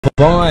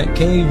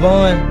King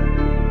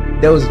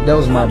Von, that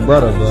was my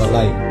brother, bro.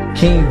 Like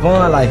King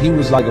Von, like he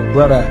was like a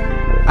brother.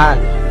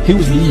 He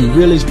was the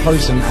realest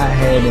person I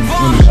had in the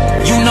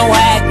industry. You know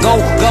how it go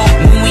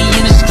when we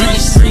in the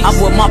streets.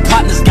 I'm with my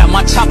partners, got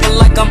my chopper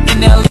like I'm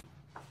NLE.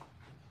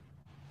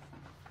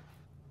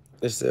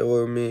 It's that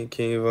word, me and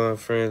King Von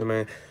friends,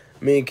 man.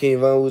 Me and King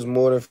Von was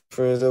more than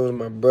friends. That was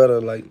my brother,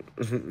 like,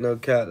 no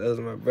cap. That was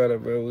my brother,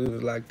 bro. We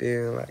was locked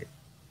in, like,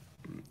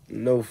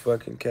 no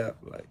fucking cap.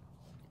 Like,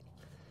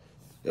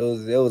 it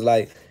was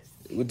like,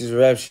 with this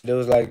rap shit, that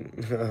was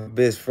like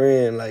best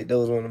friend. Like, that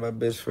was one of my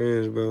best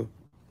friends, bro.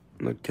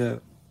 No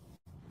cap.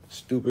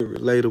 Stupid,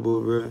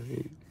 relatable, bro.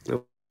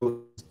 That was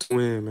a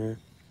twin, man.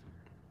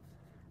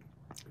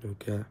 No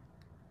cap.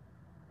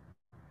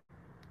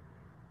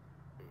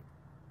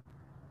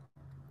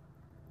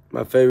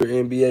 My favorite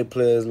NBA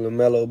player is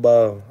LaMelo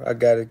Ball. I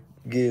gotta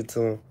give it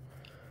to him.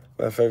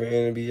 My favorite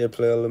NBA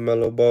player,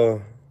 LaMelo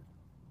Ball.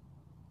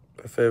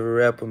 My favorite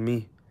rapper,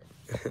 me.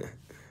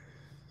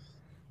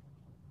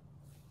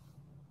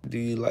 Do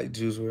you like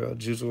Juice WRLD?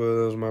 Juice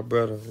WRLD was my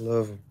brother.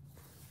 Love him.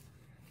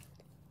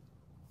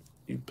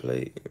 You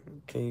play.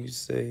 Can you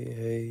say,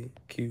 hey,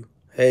 Q?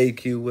 Hey,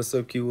 Q. What's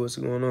up, Q? What's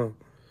going on?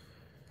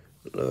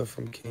 Love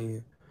from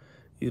Kenya.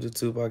 You the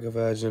Tupac of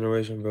our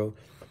generation, bro.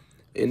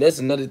 And that's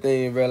another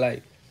thing, bro.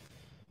 Like,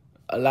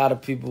 a lot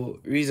of people,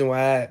 reason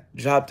why I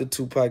dropped the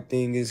Tupac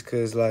thing is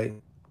because, like,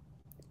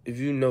 if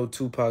you know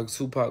Tupac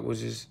was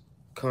just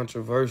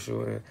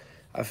controversial. And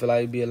I feel like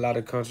it'd be a lot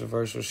of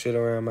controversial shit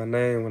around my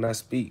name when I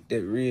speak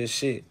that real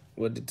shit.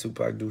 What did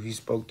Tupac do? He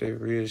spoke that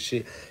real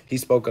shit. He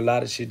spoke a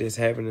lot of shit that's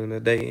happening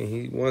today. And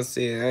he once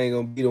said, I ain't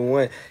gonna be the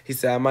one. He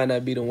said, I might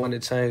not be the one to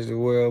change the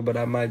world, but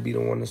I might be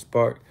the one to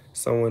spark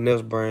someone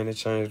else's brain to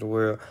change the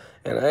world.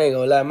 And I ain't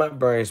gonna lie, my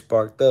brain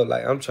sparked up.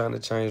 Like, I'm trying to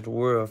change the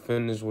world.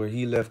 Finish where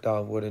he left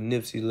off, where the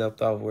Nipsey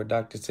left off, where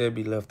Dr.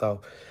 Sebi left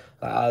off.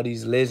 Like, all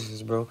these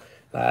legends, bro.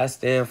 Like, I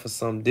stand for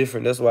something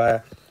different. That's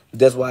why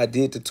I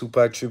did the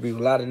Tupac tribute.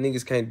 A lot of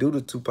niggas can't do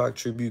the Tupac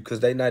tribute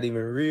because they not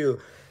even real.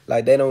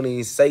 Like, they don't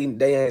even say,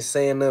 they ain't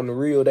saying nothing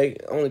real. They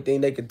only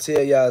thing they can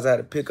tell y'all is how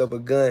to pick up a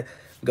gun,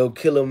 go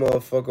kill a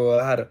motherfucker,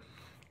 or how to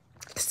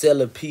sell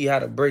a pea, how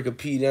to break a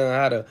pea down,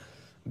 how to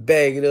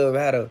bag it up,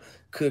 how to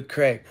cook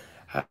crack,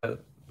 how to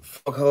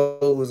fuck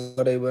hoes.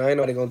 But I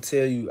know they gonna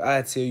tell you.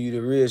 I tell you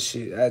the real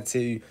shit. I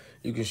tell you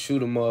you can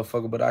shoot a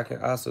motherfucker, but I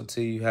can also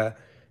tell you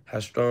how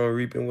strong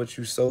reaping what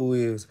you sow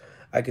is.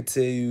 I can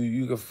tell you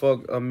you can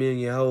fuck a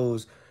million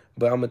hoes,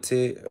 but I'ma tell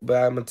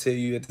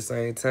you at the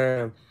same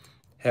time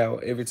how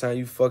every time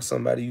you fuck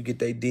somebody, you get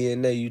their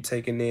DNA, you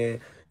taking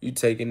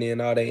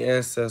in all their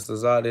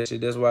ancestors, all that shit.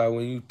 That's why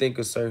when you think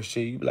of certain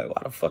shit, you be like,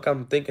 why the fuck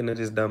I'm thinking of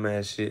this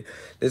dumbass shit?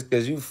 That's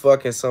because you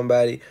fucking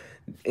somebody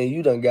and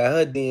you done got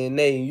her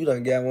DNA and you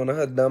done got one of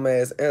her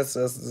dumbass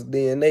ancestors'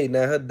 DNA.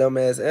 Now her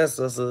dumbass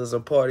ancestors is a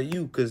part of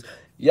you because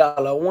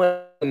y'all are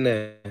one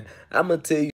now. I'ma tell you.